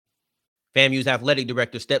FAMU's athletic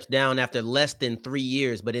director steps down after less than 3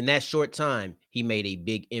 years, but in that short time, he made a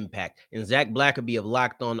big impact. And Zach Blackerby of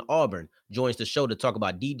Locked On Auburn joins the show to talk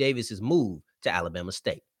about D. Davis's move to Alabama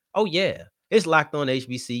State. Oh, yeah, it's Locked On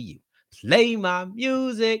HBCU. Play my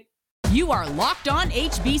music. You are Locked On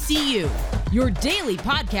HBCU, your daily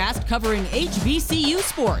podcast covering HBCU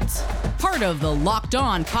sports. Part of the Locked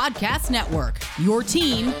On Podcast Network, your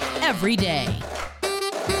team every day.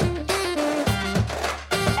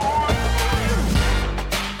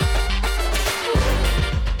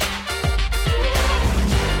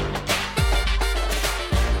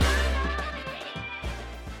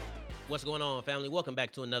 What's going on, family? Welcome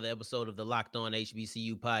back to another episode of the Locked On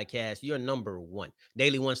HBCU podcast, your number one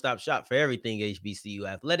daily one-stop shop for everything HBCU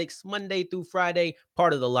athletics, Monday through Friday,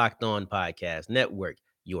 part of the Locked On Podcast Network,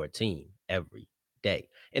 your team every day.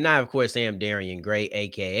 And I, of course, am Darian Gray,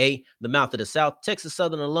 a.k.a. the Mouth of the South, Texas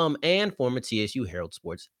Southern alum, and former TSU Herald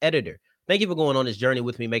Sports editor. Thank you for going on this journey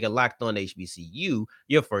with me, making Locked On HBCU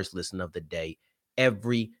your first listen of the day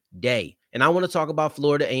every day. And I want to talk about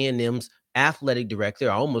Florida A&M's athletic director.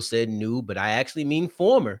 I almost said new, but I actually mean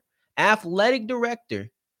former athletic director,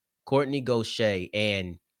 Courtney Gaucher.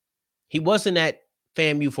 And he wasn't at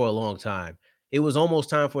FAMU for a long time. It was almost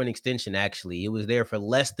time for an extension, actually. It was there for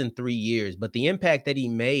less than 3 years, but the impact that he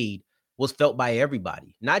made was felt by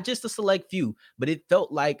everybody, not just a select few, but it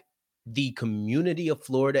felt like the community of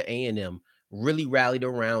Florida A&M really rallied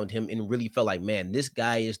around him and really felt like, man, this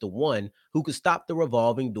guy is the one who could stop the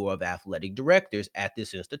revolving door of athletic directors at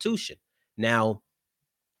this institution. Now,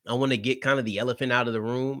 I want to get kind of the elephant out of the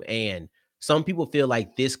room, and some people feel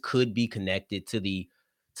like this could be connected to the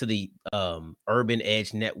Urban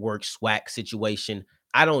Edge Network SWAC situation.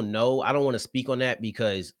 I don't know. I don't want to speak on that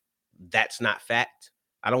because that's not fact.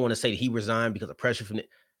 I don't want to say that he resigned because of pressure from it.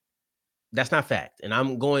 That's not fact. And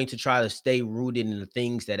I'm going to try to stay rooted in the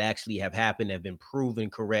things that actually have happened, have been proven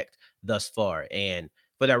correct thus far. And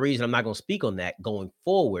for that reason, I'm not going to speak on that going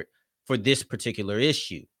forward for this particular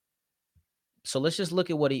issue. So let's just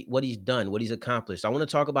look at what he's done, what he's accomplished. I want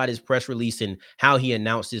to talk about his press release and how he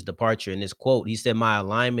announced his departure. In this quote, he said, "My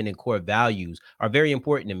alignment and core values are very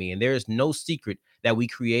important to me, and there is no secret that we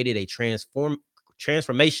created a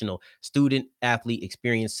transformational student athlete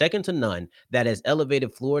experience second to none that has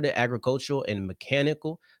elevated Florida agricultural and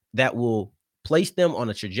mechanical that will place them on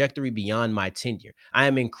a trajectory beyond my tenure. I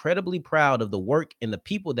am incredibly proud of the work and the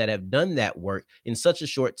people that have done that work in such a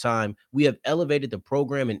short time. We have elevated the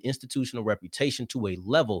program and institutional reputation to a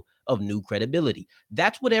level of new credibility."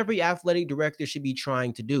 That's what every athletic director should be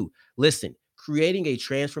trying to do. Listen, creating a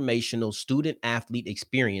transformational student athlete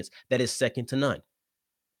experience that is second to none.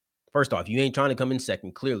 First off, you ain't trying to come in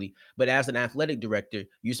second, clearly. But as an athletic director,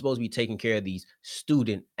 you're supposed to be taking care of these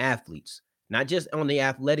student athletes, not just on the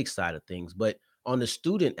athletic side of things, but on the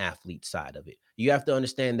student athlete side of it. You have to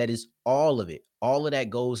understand that is all of it. All of that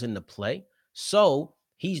goes into play. So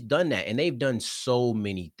he's done that, and they've done so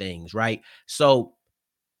many things, right? So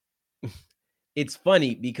it's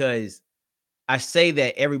funny because I say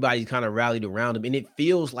that everybody's kind of rallied around him, and it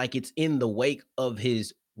feels like it's in the wake of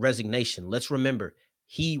his resignation. Let's remember,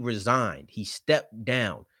 he resigned. He stepped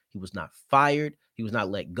down. He was not fired. He was not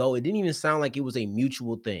let go. It didn't even sound like it was a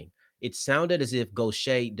mutual thing. It sounded as if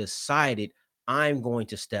Gaucher decided, I'm going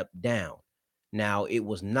to step down. Now, it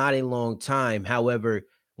was not a long time. However,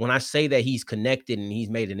 when I say that he's connected and he's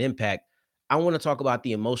made an impact, I want to talk about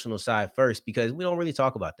the emotional side first because we don't really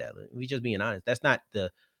talk about that. We just being honest. That's not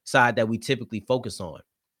the side that we typically focus on.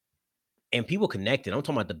 And people connected. I'm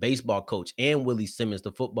talking about the baseball coach and Willie Simmons,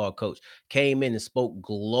 the football coach, came in and spoke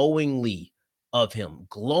glowingly of him,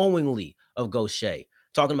 glowingly of Gaucher,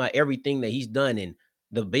 talking about everything that he's done. And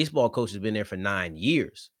the baseball coach has been there for 9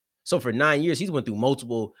 years. So for 9 years, he's went through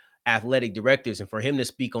multiple athletic directors. And for him to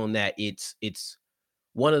speak on that, it's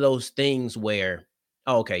one of those things where,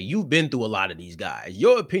 okay, you've been through a lot of these guys.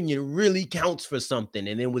 Your opinion really counts for something.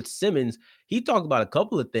 And then with Simmons, he talked about a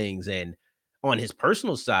couple of things. And on his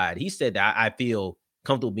personal side, he said that I feel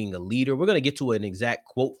comfortable being a leader. We're going to get to an exact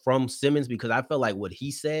quote from Simmons because I felt like what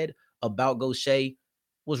he said about Gaucher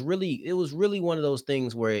was really one of those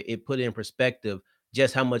things where it put in perspective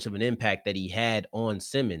just how much of an impact that he had on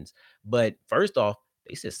Simmons. But first off,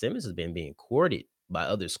 they said Simmons has been being courted by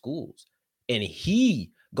other schools. And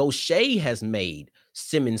Gaucher has made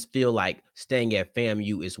Simmons feel like staying at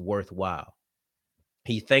FAMU is worthwhile.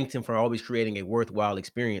 He thanked him for always creating a worthwhile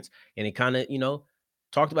experience. And it kind of,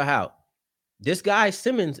 talked about how this guy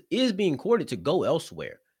Simmons is being courted to go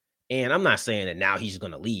elsewhere. And I'm not saying that now he's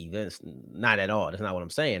going to leave. That's not at all. That's not what I'm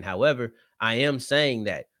saying. However, I am saying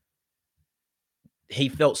that he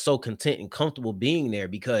felt so content and comfortable being there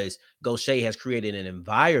because Gaucher has created an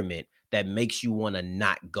environment that makes you want to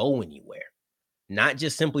not go anywhere. Not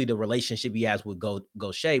just simply the relationship he has with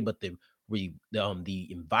Gaucher, but the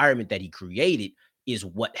environment that he created is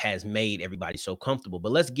what has made everybody so comfortable.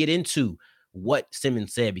 But let's get into what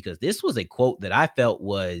Simmons said, because this was a quote that I felt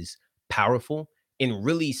was powerful and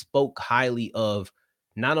really spoke highly of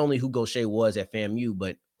not only who Gaucher was at FAMU,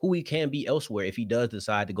 but who he can be elsewhere if he does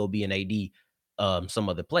decide to go be an AD some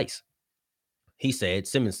other place.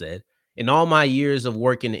 Simmons said, in all my years of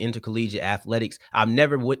working in intercollegiate athletics, I've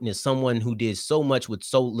never witnessed someone who did so much with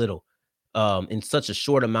so little in such a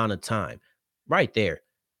short amount of time. Right there.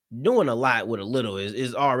 Doing a lot with a little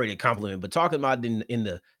is already a compliment, but talking about in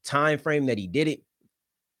the time frame that he did it,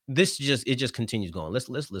 it just continues going. Let's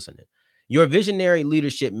listen in. Your visionary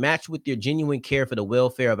leadership matched with your genuine care for the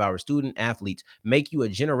welfare of our student athletes make you a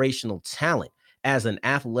generational talent as an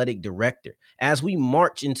athletic director. As we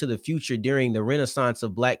march into the future during the renaissance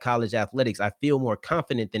of Black college athletics, I feel more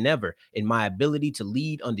confident than ever in my ability to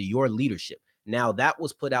lead under your leadership. Now, that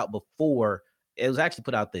was put out before, it was actually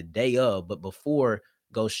put out the day of, but before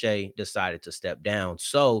Gaucher decided to step down.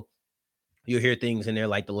 So you'll hear things in there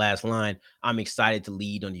like the last line, I'm excited to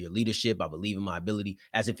lead under your leadership. I believe in my ability,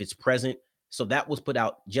 as if it's present. So that was put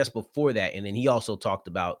out just before that. And then he also talked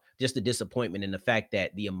about just the disappointment and the fact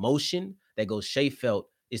that the emotion that Gaucher felt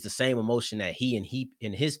is the same emotion that he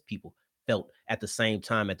and his people felt at the same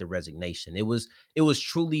time at the resignation. It was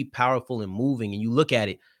truly powerful and moving. And you look at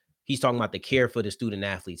it, he's talking about the care for the student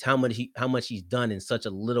athletes, how much he's done in such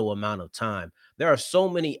a little amount of time. There are so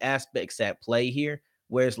many aspects at play here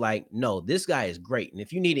where it's like, no, this guy is great. And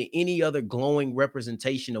if you needed any other glowing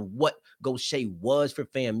representation of what Gaucher was for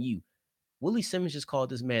FAMU, Willie Simmons just called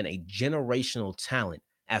this man a generational talent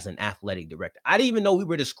as an athletic director. I didn't even know we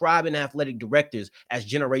were describing athletic directors as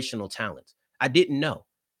generational talents. I didn't know.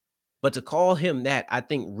 But to call him that, I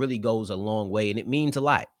think really goes a long way, and it means a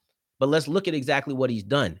lot. But let's look at exactly what he's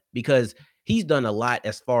done, because he's done a lot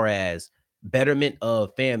as far as betterment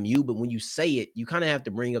of FAMU. But when you say it, you kind of have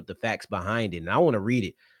to bring up the facts behind it. And I want to read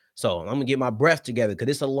it. So I'm going to get my breath together because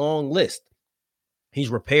it's a long list. He's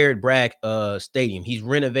repaired Bragg Stadium. He's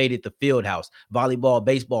renovated the field house. Volleyball,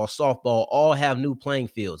 baseball, softball all have new playing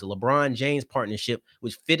fields. The LeBron James partnership,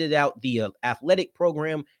 which fitted out the athletic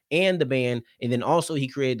program and the band. And then also he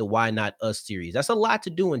created the Why Not Us series. That's a lot to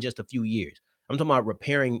do in just a few years. I'm talking about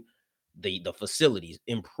repairing the facilities,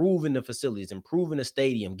 improving the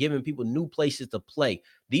stadium, giving people new places to play.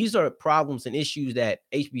 These are problems and issues that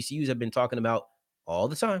HBCUs have been talking about all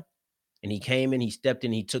the time. And he came in, he stepped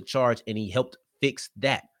in, he took charge, and he helped fix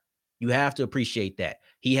that. You have to appreciate that.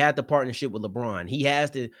 He had the partnership with LeBron. He has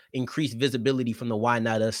the increased visibility from the Why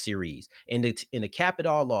Not Us series. And to cap it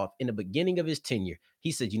all off, in the beginning of his tenure,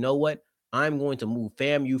 he said, you know what? I'm going to move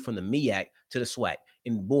FAMU from the MEAC to the SWAC.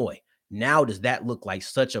 And boy, now does that look like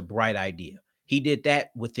such a bright idea. He did that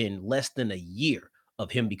within less than a year of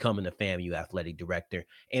him becoming the FAMU athletic director.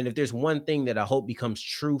 And if there's one thing that I hope becomes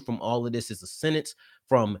true from all of this, is a sentence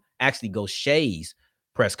from actually Gaucher's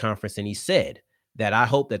press conference. And he said that I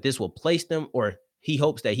hope that this will place them, or he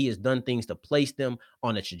hopes that he has done things to place them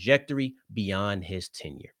on a trajectory beyond his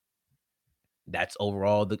tenure. That's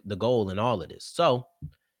overall the goal in all of this. So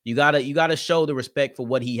you gotta show the respect for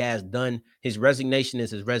what he has done. His resignation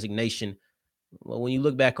is his resignation. Well, when you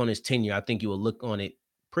look back on his tenure, I think you will look on it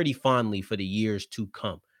pretty fondly for the years to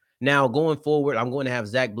come. Now, going forward, I'm going to have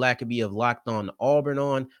Zach Blackaby of Locked On Auburn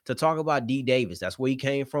on to talk about D. Davis. That's where he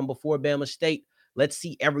came from before Bama State. Let's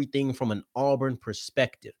see everything from an Auburn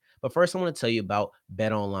perspective. But first, I want to tell you about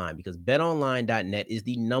BetOnline, because betonline.net is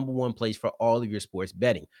the number one place for all of your sports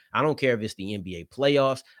betting. I don't care if it's the NBA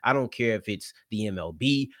playoffs. I don't care if it's the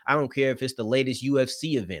MLB. I don't care if it's the latest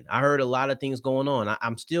UFC event. I heard a lot of things going on.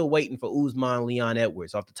 I'm still waiting for Usman Leon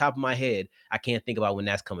Edwards. Off the top of my head, I can't think about when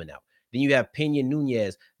that's coming out. Then you have Pena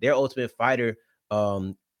Nunez, their Ultimate Fighter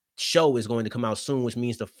show is going to come out soon, which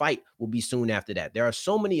means the fight will be soon after that. There are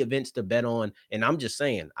so many events to bet on, and I'm just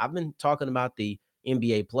saying, I've been talking about the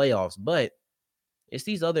NBA playoffs, but it's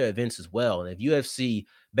these other events as well. And if UFC,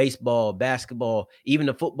 baseball, basketball, even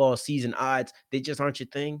the football season odds, they just aren't your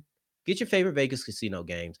thing, get your favorite Vegas casino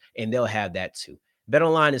games, and they'll have that too.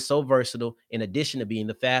 BetOnline is so versatile, in addition to being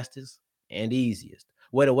the fastest and easiest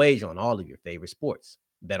way to wager on all of your favorite sports.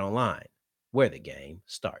 BetOnline, where the game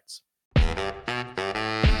starts.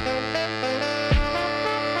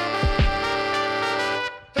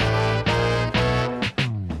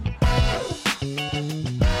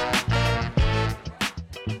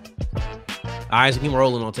 All right, so keep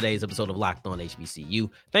rolling on today's episode of Locked On HBCU.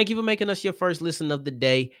 Thank you for making us your first listen of the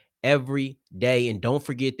day every day. And don't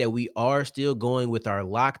forget that we are still going with our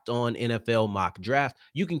Locked On NFL mock draft.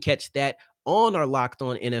 You can catch that on our Locked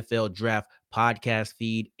On NFL draft podcast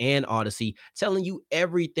feed and Odyssey, telling you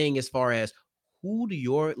everything as far as who do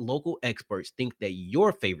your local experts think that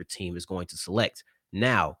your favorite team is going to select.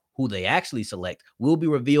 Now, who they actually select will be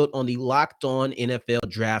revealed on the Locked On NFL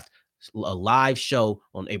Draft, a live show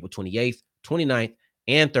on April 28th, 29th,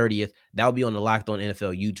 and 30th. That'll be on the Locked On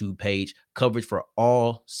NFL YouTube page. Coverage for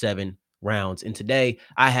all 7 rounds. And today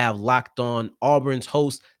I have Locked On Auburn's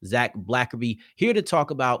host, Zach Blackerby, here to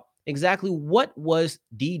talk about exactly what was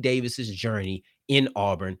D. Davis's journey in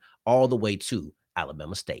Auburn all the way to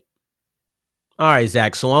Alabama State. All right,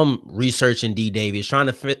 Zach. So I'm researching D. Davis, trying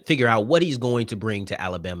to figure out what he's going to bring to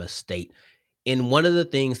Alabama State. And one of the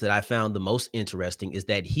things that I found the most interesting is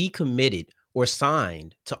that he committed or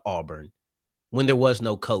signed to Auburn when there was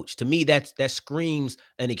no coach. To me, that screams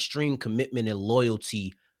an extreme commitment and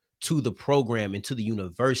loyalty to the program and to the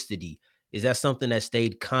university. Is that something that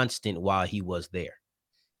stayed constant while he was there?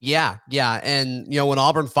 Yeah. And, when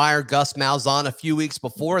Auburn fired Gus Malzahn a few weeks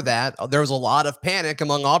before that, there was a lot of panic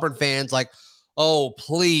among Auburn fans like, oh,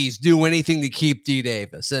 please do anything to keep D.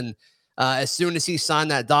 Davis. And as soon as he signed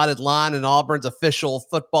that dotted line and Auburn's official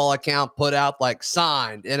football account put out like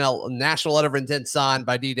signed in a national letter of intent signed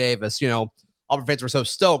by D. Davis, Auburn fans were so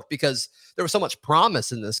stoked because there was so much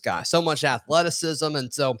promise in this guy, so much athleticism.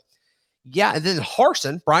 And so, yeah. And then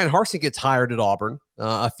Brian Harsin gets hired at Auburn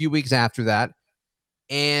a few weeks after that.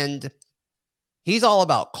 And he's all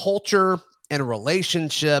about culture and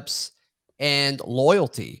relationships and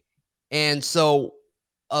loyalty. And so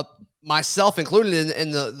myself included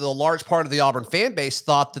in the large part of the Auburn fan base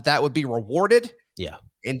thought that would be rewarded. Yeah.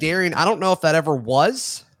 And Darian, I don't know if that ever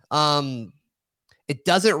was. It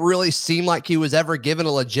doesn't really seem like he was ever given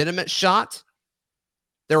a legitimate shot.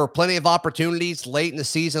 There were plenty of opportunities late in the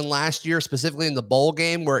season last year, specifically in the bowl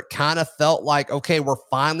game, where it kind of felt like, okay, we're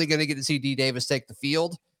finally going to get to see D. Davis take the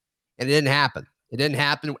field. And it didn't happen. It didn't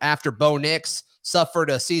happen after Bo Nix suffered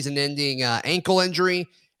a season-ending ankle injury.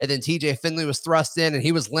 And then TJ Finley was thrust in, and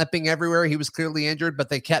he was limping everywhere. He was clearly injured, but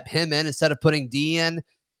they kept him in instead of putting D in.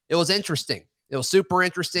 It was interesting. It was super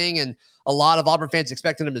interesting, and a lot of Auburn fans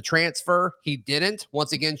expected him to transfer. He didn't,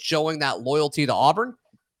 once again, showing that loyalty to Auburn.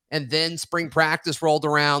 And then spring practice rolled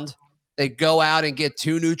around. They go out and get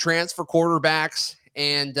 2 new transfer quarterbacks.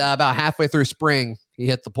 And about halfway through spring, he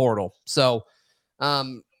hit the portal. So,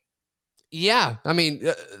 yeah, I mean,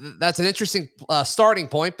 that's an interesting starting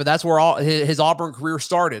point, but that's where all his Auburn career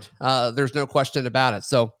started. There's no question about it.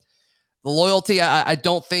 So the loyalty, I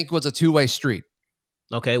don't think was a two-way street.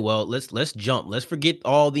 Okay, well, let's jump. Let's forget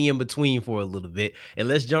all the in between for a little bit, and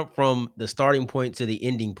let's jump from the starting point to the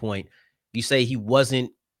ending point. You say he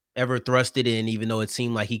wasn't ever thrusted in, even though it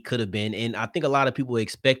seemed like he could have been. And I think a lot of people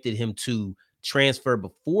expected him to transfer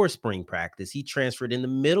before spring practice. He transferred in the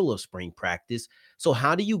middle of spring practice. So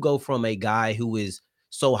how do you go from a guy who is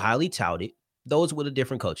so highly touted, those with a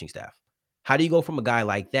different coaching staff? How do you go from a guy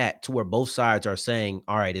like that to where both sides are saying,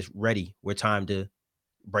 all right, it's ready. We're time to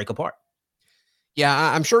break apart?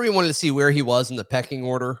 Yeah, I'm sure we wanted to see where he was in the pecking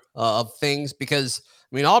order of things because,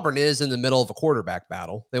 I mean, Auburn is in the middle of a quarterback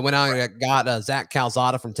battle. They went out and got Zach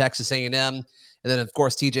Calzada from Texas A&M. And then, of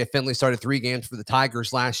course, TJ Finley started 3 games for the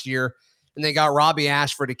Tigers last year. And they got Robbie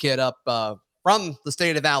Ashford, a kid up from the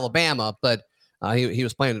state of Alabama, but he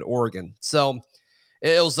was playing at Oregon. So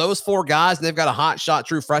it was those 4 guys, and they've got a hot shot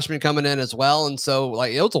true freshman coming in as well. And so,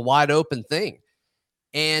 like, it was a wide open thing.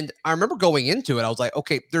 And I remember going into it, I was like,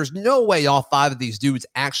 okay, there's no way all 5 of these dudes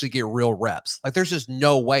actually get real reps. Like, there's just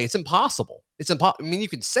no way. It's impossible. I mean, you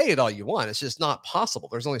can say it all you want. It's just not possible.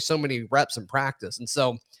 There's only so many reps in practice. And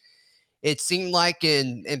so it seemed like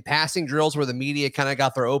in passing drills where the media kind of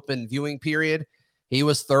got their open viewing period, he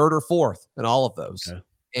was 3rd or 4th in all of those. Okay.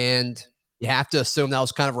 And you have to assume that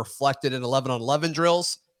was kind of reflected in 11-on-11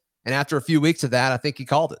 drills. And after a few weeks of that, I think he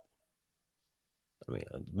called it. I mean,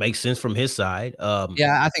 it makes sense from his side.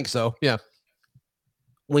 Yeah, I think so. Yeah.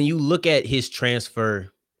 When you look at his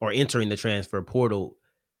transfer or entering the transfer portal,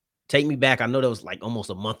 take me back. I know that was like almost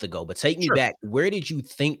a month ago, but take me back. Where did you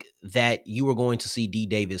think that you were going to see D.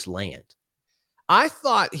 Davis land? I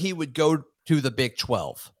thought he would go to the Big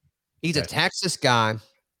 12. He's a Texas guy,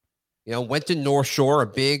 went to North Shore, a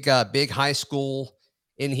big high school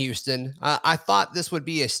in Houston. I thought this would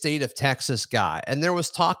be a state of Texas guy. And there was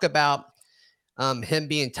talk about him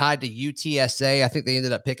being tied to UTSA. I think they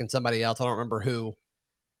ended up picking somebody else. I don't remember who,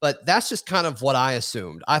 but that's just kind of what I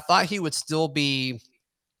assumed. I thought he would still be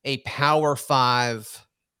a Power 5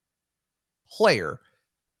 player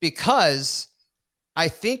because I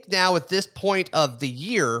think now at this point of the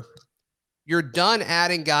year, you're done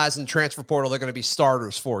adding guys in transfer portal that are going to be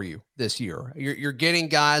starters for you this year. You're getting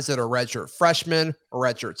guys that are redshirt freshmen or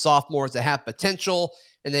redshirt sophomores that have potential,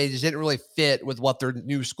 and they just didn't really fit with what their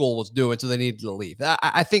new school was doing, so they needed to leave.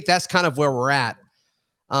 I think that's kind of where we're at.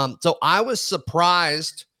 So I was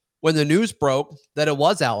surprised when the news broke that it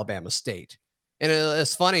was Alabama State. And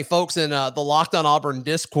it's funny, folks in the Locked On Auburn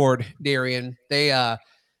Discord, Darian, they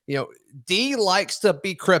D likes to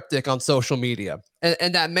be cryptic on social media.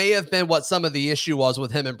 And that may have been what some of the issue was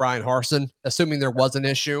with him and Brian Harsin, assuming there was an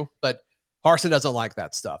issue, but Harsin doesn't like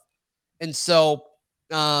that stuff. And so,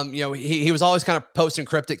 he was always kind of posting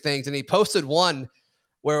cryptic things, and he posted one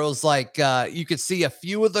where it was like, you could see a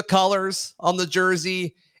few of the colors on the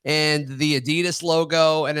jersey and the Adidas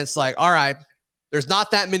logo. And it's like, all right, there's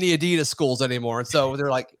not that many Adidas schools anymore. And so they're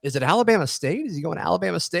like, is it Alabama State? Is he going to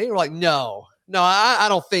Alabama State? We're like, no, I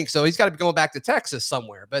don't think so. He's got to be going back to Texas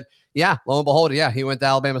somewhere. But yeah, lo and behold, yeah, he went to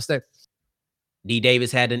Alabama State. D.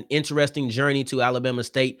 Davis had an interesting journey to Alabama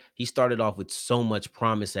State. He started off with so much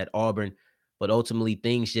promise at Auburn, but ultimately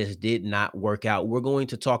things just did not work out. We're going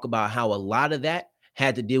to talk about how a lot of that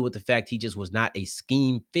had to deal with the fact he just was not a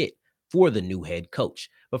scheme fit for the new head coach.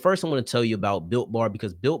 But first, I want to tell you about Built Bar,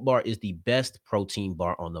 because Built Bar is the best protein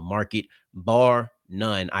bar on the market, bar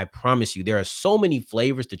none. I promise you, there are so many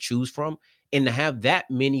flavors to choose from, and to have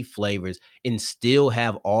that many flavors and still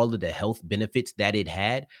have all of the health benefits that it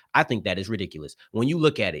had, I think that is ridiculous. When you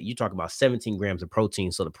look at it, you talk about 17 grams of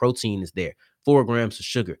protein. So the protein is there, 4 grams of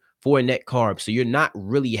sugar, 4 net carbs. So you're not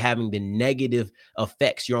really having the negative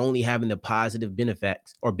effects. You're only having the positive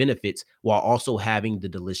benefits while also having the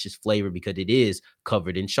delicious flavor, because it is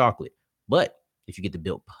covered in chocolate. But if you get the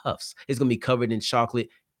Built Puffs, it's going to be covered in chocolate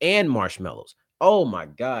and marshmallows. Oh my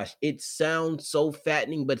gosh, it sounds so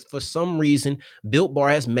fattening, but for some reason, Built Bar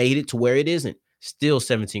has made it to where it isn't. Still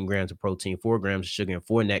 17 grams of protein, 4 grams of sugar, and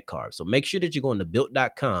 4 net carbs. So make sure that you're going to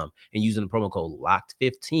built.com and using the promo code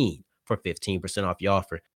LOCKED15 for 15% off your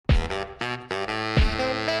offer.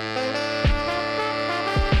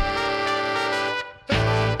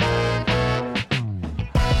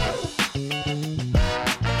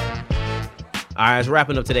 All right, so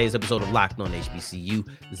wrapping up today's episode of Locked On HBCU,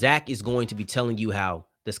 Zach is going to be telling you how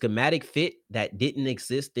the schematic fit that didn't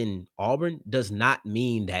exist in Auburn does not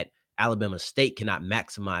mean that Alabama State cannot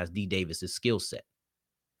maximize D. Davis's skill set.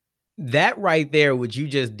 That right there, what you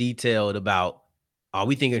just detailed about, are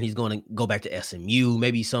we thinking he's going to go back to SMU,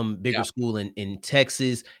 maybe some bigger school in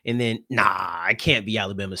Texas, and then, it can't be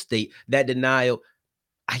Alabama State. That denial,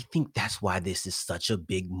 I think that's why this is such a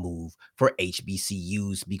big move for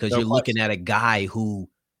HBCUs, because you're looking at a guy who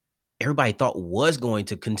everybody thought was going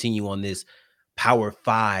to continue on this Power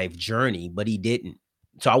 5 journey, but he didn't.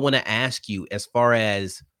 So I want to ask you, as far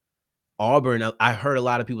as Auburn, I heard a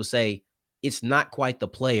lot of people say it's not quite the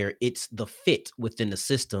player, it's the fit within the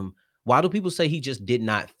system. Why do people say he just did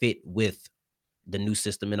not fit with the new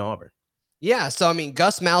system in Auburn? Yeah, so I mean,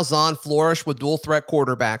 Gus Malzahn flourished with dual threat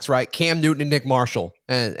quarterbacks, right? Cam Newton and Nick Marshall,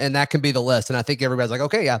 and that can be the list. And I think everybody's like,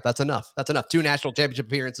 okay, yeah, that's enough. That's enough. 2 national championship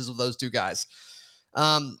appearances with those 2 guys.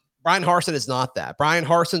 Brian Harsin is not that. Brian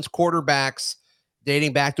Harsin's quarterbacks,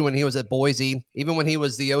 dating back to when he was at Boise, even when he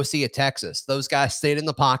was the OC at Texas, those guys stayed in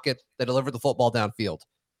the pocket. They delivered the football downfield.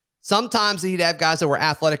 Sometimes he'd have guys that were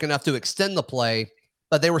athletic enough to extend the play,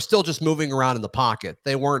 but they were still just moving around in the pocket.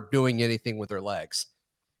 They weren't doing anything with their legs.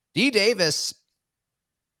 D. Davis,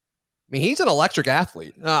 I mean, he's an electric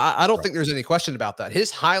athlete. I don't think there's any question about that.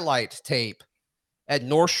 His highlight tape at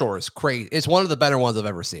North Shore is crazy. It's one of the better ones I've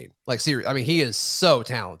ever seen. Like, seriously, I mean, he is so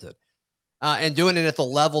talented. And doing it at the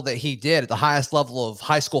level that he did, at the highest level of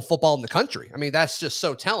high school football in the country. I mean, that's just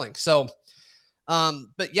so telling. So,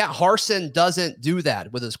 but yeah, Harsin doesn't do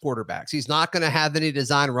that with his quarterbacks. He's not going to have any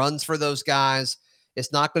design runs for those guys.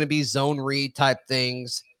 It's not going to be zone read type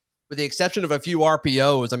things. With the exception of a few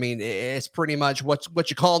RPOs, I mean, it's pretty much what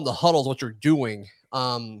you call in the huddles, what you're doing.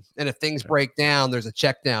 And if things break down, there's a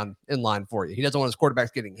check down in line for you. He doesn't want his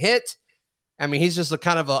quarterbacks getting hit. I mean, he's just a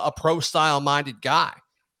kind of a pro-style minded guy.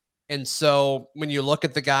 And so when you look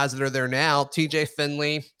at the guys that are there now, TJ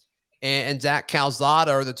Finley and Zach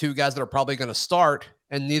Calzada are the 2 guys that are probably going to start.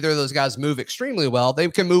 And neither of those guys move extremely well. They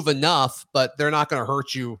can move enough, but they're not going to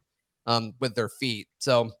hurt you with their feet.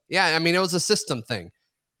 So, yeah, I mean, it was a system thing,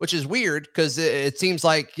 which is weird because it seems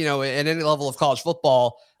like, at any level of college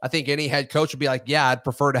football, I think any head coach would be like, yeah, I'd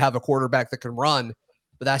prefer to have a quarterback that can run,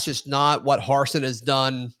 but that's just not what Harsin has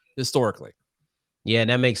done historically. Yeah,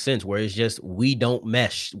 that makes sense, where it's just we don't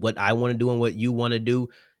mesh. What I want to do and what you want to do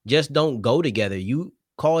just don't go together. You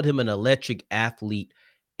called him an electric athlete,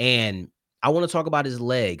 and I want to talk about his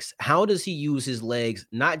legs. How does he use his legs,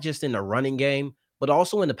 not just in the running game, but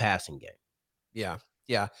also in the passing game? Yeah.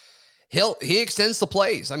 Yeah. He extends the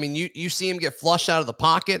plays. I mean, you see him get flushed out of the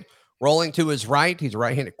pocket, rolling to his right. He's a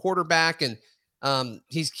right-handed quarterback, and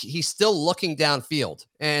he's still looking downfield.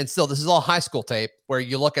 And still, this is all high school tape where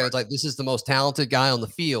you look at it, it's like this is the most talented guy on the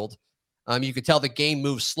field. You could tell the game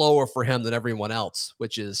moves slower for him than everyone else,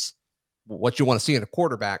 which is what you want to see in a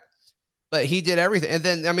quarterback. But he did everything. And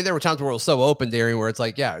then, I mean, there were times where it was so open, Darian, where it's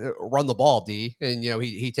like, yeah, run the ball, D. And,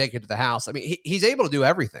 he take it to the house. I mean, he's able to do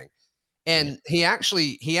everything. Yeah. And he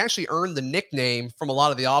actually earned the nickname from a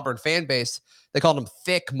lot of the Auburn fan base. They called him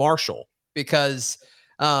Thick Marshall because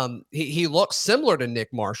he looks similar to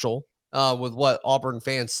Nick Marshall with what Auburn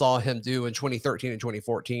fans saw him do in 2013 and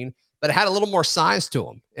 2014, but it had a little more size to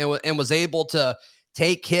him and was able to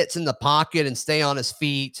take hits in the pocket and stay on his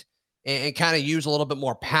feet and kind of use a little bit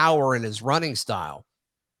more power in his running style,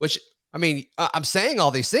 which, I mean, I'm saying all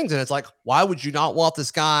these things, and it's like, why would you not want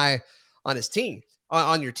this guy on his team,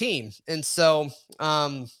 on your team? And so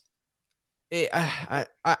I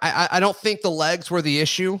don't think the legs were the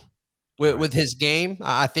issue with his game.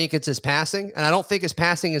 I think it's his passing, and I don't think his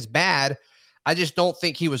passing is bad. I just don't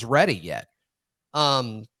think he was ready yet.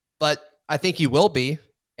 But I think he will be,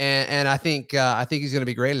 and I think he's going to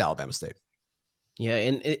be great at Alabama State. Yeah,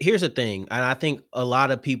 and here's the thing, and I think a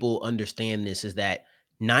lot of people understand this is that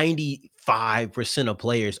 95% of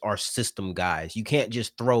players are system guys. You can't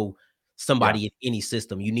just throw Yeah, somebody in any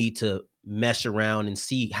system. You need to mess around and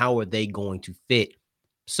see how are they going to fit.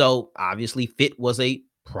 So obviously, fit was a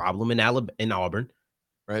problem in Auburn.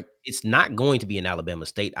 right. It's not going to be in Alabama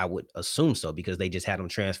State. I would assume so because they just had him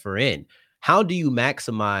transfer in. How do you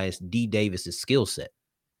maximize D Davis's skill set?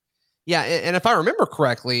 Yeah, and if I remember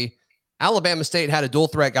correctly, Alabama State had a dual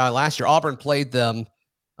threat guy last year. Auburn played them,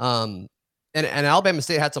 and Alabama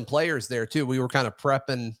State had some players there too. We were kind of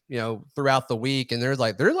prepping, throughout the week, and there's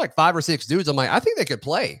like 5 or 6 dudes. I'm like, I think they could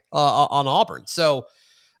play on Auburn. So,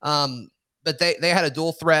 but they had a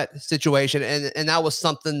dual threat situation, and that was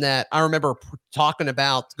something that I remember talking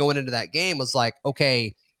about going into that game. Was like,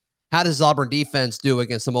 okay, how does Auburn defense do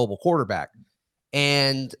against a mobile quarterback?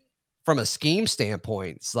 And from a scheme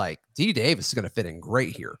standpoint, it's like D Davis is going to fit in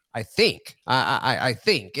great here. I think. I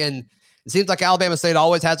think, and it seems like Alabama State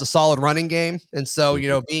always has a solid running game, and so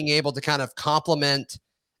being able to kind of complement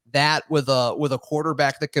that with a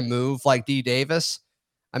quarterback that can move like D Davis,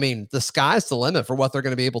 I mean, the sky's the limit for what they're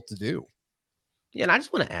going to be able to do. Yeah, and I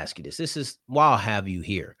just want to ask you this. This is why I'll have you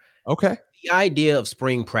here. Okay. The idea of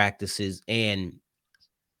spring practices, and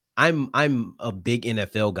I'm a big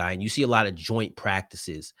NFL guy, and you see a lot of joint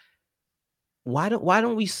practices. Why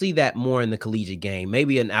don't we see that more in the collegiate game?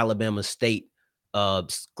 Maybe an Alabama State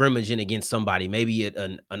scrimmaging against somebody, maybe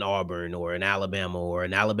an Auburn or an Alabama or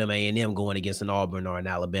an Alabama A&M going against an Auburn or an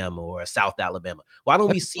Alabama or a South Alabama. Why don't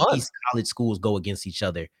we That's see fun. these college schools go against each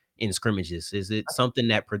other in scrimmages? Is it something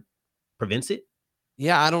that prevents it?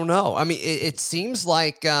 Yeah, I don't know. I mean, it seems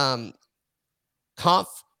like conf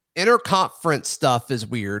interconference stuff is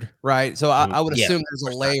weird, right? So I would Yeah, assume of there's a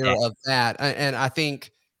course not layer that. of that, and I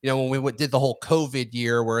think when we did the whole COVID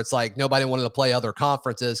year where it's like nobody wanted to play other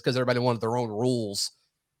conferences because everybody wanted their own rules.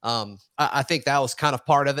 I think that was kind of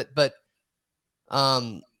part of it, but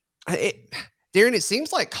um, it, Darren, it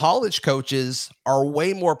seems like college coaches are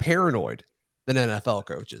way more paranoid than NFL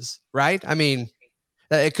coaches, right? I mean,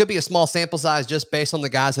 it could be a small sample size just based on the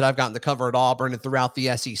guys that I've gotten to cover at Auburn and throughout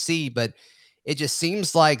the SEC, but it just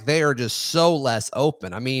seems like they are just so less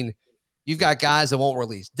open. I mean, you've got guys that won't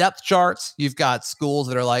release depth charts. You've got schools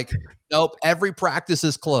that are like, nope, every practice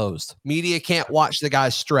is closed. Media can't watch the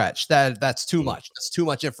guys stretch. That's too Mm. much. That's too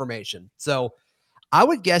much information. So I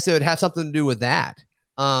would guess it would have something to do with that.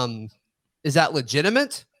 Um, is that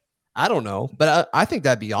legitimate? I don't know, but I think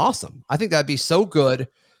that'd be awesome. I think that'd be so good.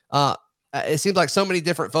 It seems like so many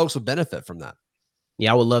different folks would benefit from that.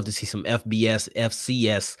 Yeah, I would love to see some FBS,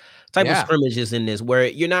 FCS type of Yeah. scrimmages in this where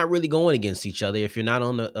you're not really going against each other. If you're not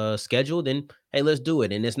on the schedule, then hey, let's do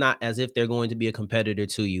it. And it's not as if they're going to be a competitor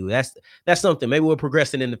to you. That's something. Maybe we're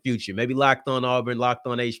progressing in the future. Maybe Locked On Auburn, Locked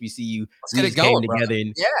On HBCU. Let's We get it just came going, brother. together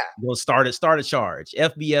and Yeah. gonna start a charge.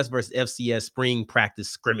 FBS versus FCS spring practice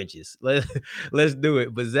scrimmages. Let's do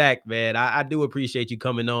it. But Zach, man, I do appreciate you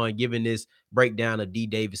coming on, giving this breakdown of D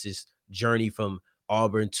Davis's journey from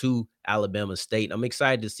Auburn to Alabama State. I'm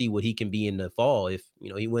excited to see what he can be in the fall if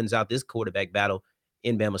he wins out this quarterback battle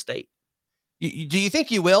in Bama State. Do you think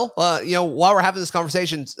you will? While we're having this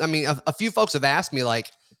conversation, I mean, a few folks have asked me, like,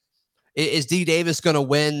 is D Davis going to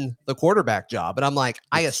win the quarterback job? And I'm like,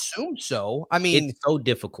 I It's assume so. I mean, it's so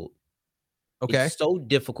difficult. okay. It's so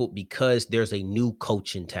difficult because there's a new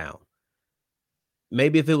coach in town.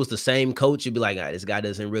 Maybe if it was the same coach, you'd be like, this guy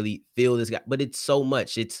doesn't really feel this guy, but it's so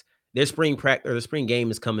much. their spring practice or the spring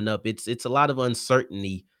game is coming up. It's a lot of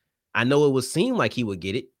uncertainty. I know it would seem like he would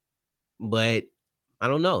get it, but I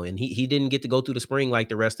don't know. And he didn't get to go through the spring like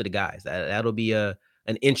the rest of the guys. That'll be an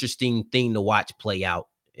interesting thing to watch play out.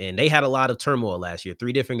 And they had a lot of turmoil last year.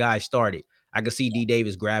 3 different guys started. I could see D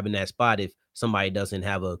Davis grabbing that spot if somebody doesn't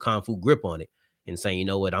have a kung fu grip on it and saying, you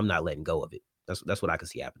know what, I'm not letting go of it. That's what I could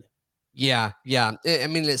see happening. Yeah, yeah. I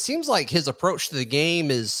mean, it seems like his approach to the game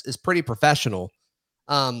is pretty professional.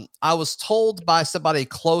 I was told by somebody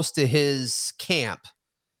close to his camp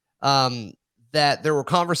um, that there were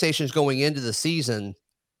conversations going into the season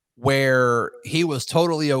where he was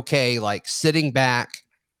totally okay, like sitting back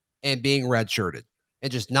and being redshirted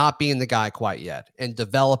and just not being the guy quite yet and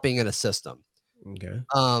developing in a system. Okay.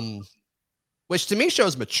 Um, which to me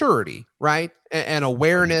shows maturity, right? And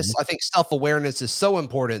awareness. I think self awareness is so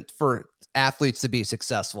important for athletes to be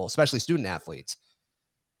successful, especially student athletes.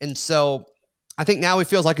 And so I think now he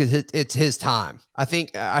feels like it's his time. I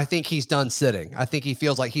think he's done sitting. I think he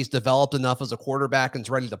feels like he's developed enough as a quarterback and is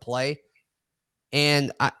ready to play.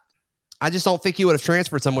 And I just don't think he would have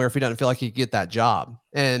transferred somewhere if he doesn't feel like he could get that job.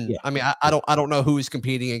 And Yeah. I mean, I don't know who he's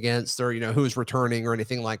competing against or who's returning or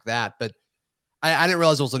anything like that. But I didn't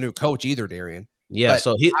realize it was a new coach either, Darian. Yeah, But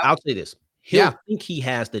so I'll say this. He'll yeah, think he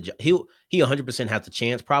has the he 100% has the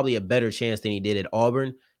chance, probably a better chance than he did at Auburn,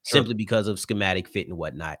 sure. simply because of schematic fit and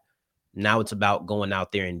whatnot. Now it's about going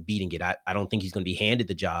out there and beating it. I don't think he's going to be handed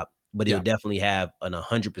the job, but he'll Yeah. definitely have an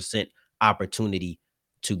 100% opportunity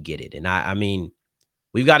to get it. And I mean,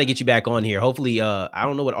 we've got to get you back on here. Hopefully, I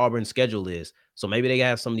don't know what Auburn's schedule is, so maybe they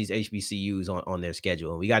have some of these HBCUs on their schedule.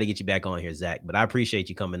 And we got to get you back on here, Zach. But I appreciate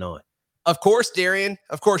you coming on. Of course, Darian.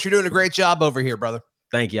 Of course, you're doing a great job over here, brother.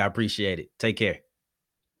 Thank you. I appreciate it. Take care.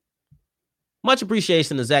 Much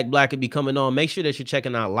appreciation to Zach Blackerby coming on. Make sure that you're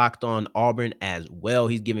checking out Locked On Auburn as well.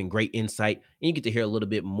 He's giving great insight, and you get to hear a little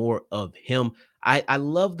bit more of him. I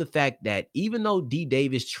love the fact that even though D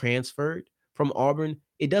Davis transferred from Auburn,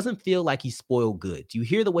 it doesn't feel like he's spoiled goods. You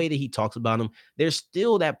hear the way that he talks about him. There's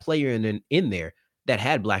still that player in there that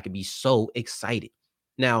had Blackerby so excited.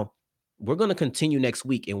 Now, we're going to continue next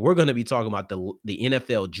week, and we're going to be talking about the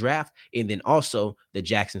NFL draft and then also the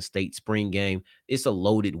Jackson State spring game. It's a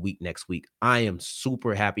loaded week next week. I am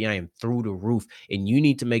super happy. I am through the roof. And you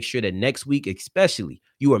need to make sure that next week, especially,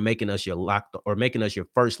 you are making us your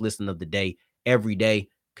first listen of the day every day,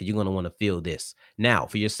 because you're going to want to feel this. Now,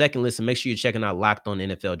 for your second listen, make sure you're checking out Locked On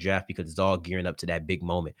NFL Draft, because it's all gearing up to that big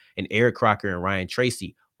moment. And Eric Crocker and Ryan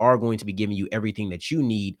Tracy are going to be giving you everything that you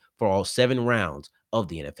need for all 7 rounds of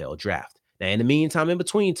the NFL draft. Now, in the meantime, in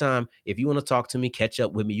between time, if you want to talk to me, catch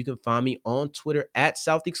up with me, you can find me on Twitter at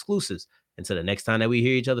South Exclusives. Until the next time that we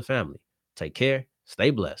hear each other, family, take care, stay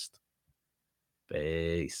blessed.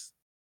 Peace.